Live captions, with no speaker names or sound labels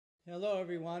Hello,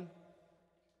 everyone.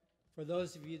 For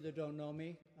those of you that don't know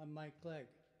me, I'm Mike Clegg.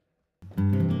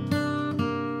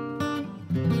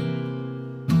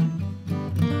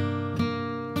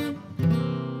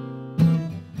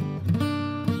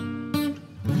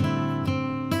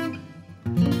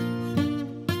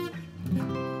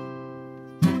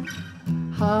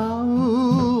 How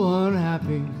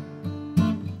unhappy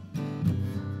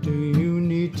do you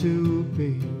need to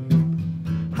be?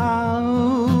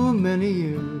 How many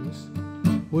years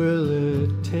will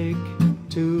it take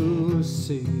to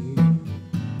see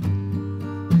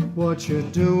what you're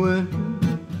doing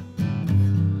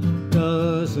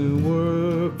doesn't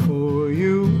work for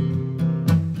you?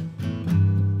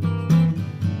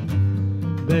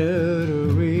 Better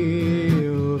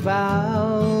reevaluate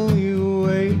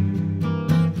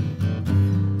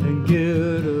and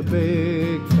get a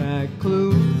big fat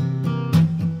clue.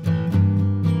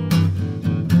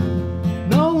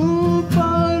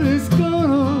 Nobody's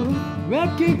gonna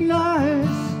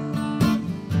recognize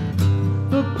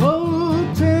the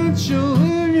potential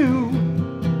in you.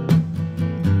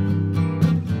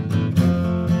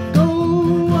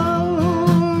 Go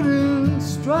out and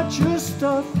strut your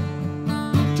stuff,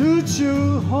 toot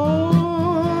your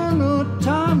horn a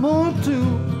time or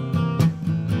two.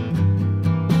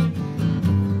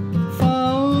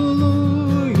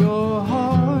 Follow your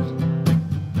heart,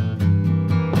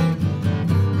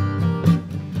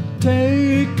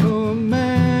 take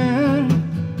command,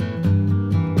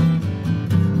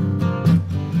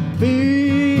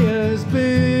 be as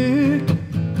big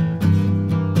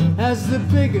as the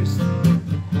biggest,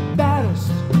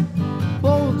 baddest,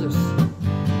 boldest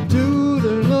dude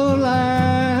in the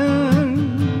land.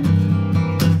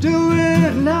 Do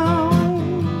it now,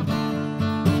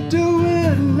 do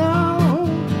it now,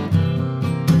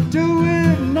 do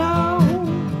it now,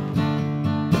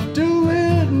 do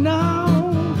it now.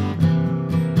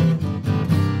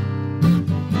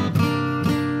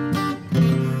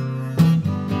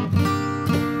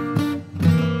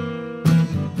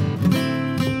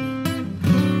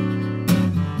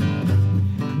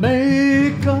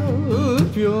 Make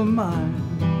up your mind.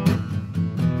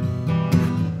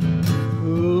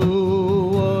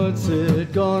 Ooh, what's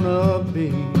it gonna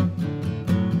be?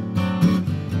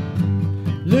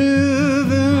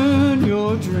 Living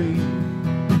your dream,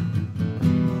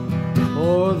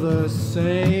 or the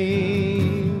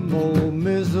same old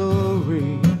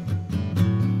misery?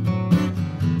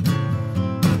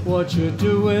 What you're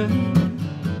doing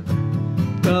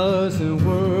doesn't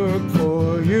work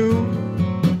for you.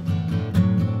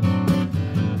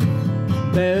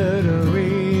 Better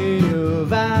reevaluate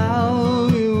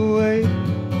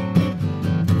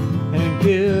and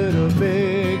get a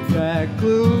big fat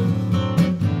clue.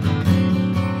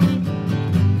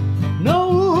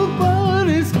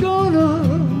 Nobody's gonna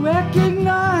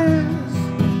recognize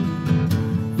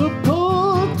the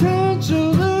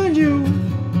potential in you.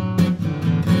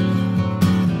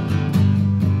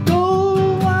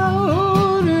 Go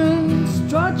out and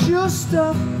strut your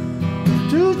stuff,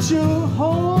 toot your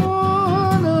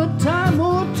horn a time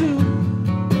or two.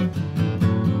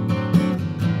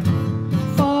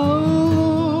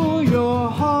 Follow your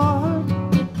heart,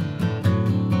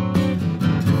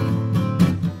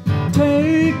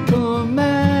 take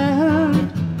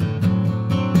command,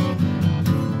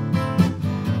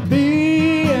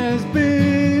 be as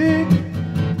big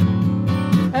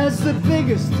as the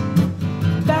biggest,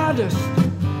 baddest,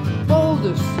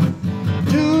 boldest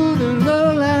dude in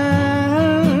the land.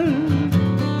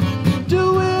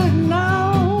 Do it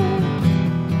now,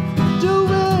 do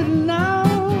it now,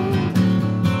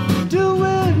 do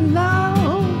it now,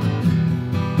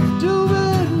 do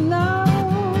it now.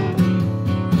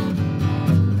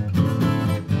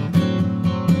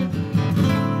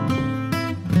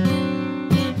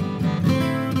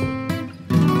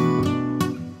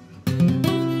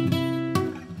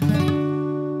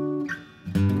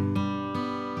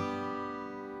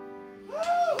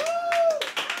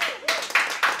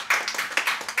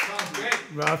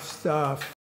 Rough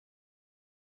stuff.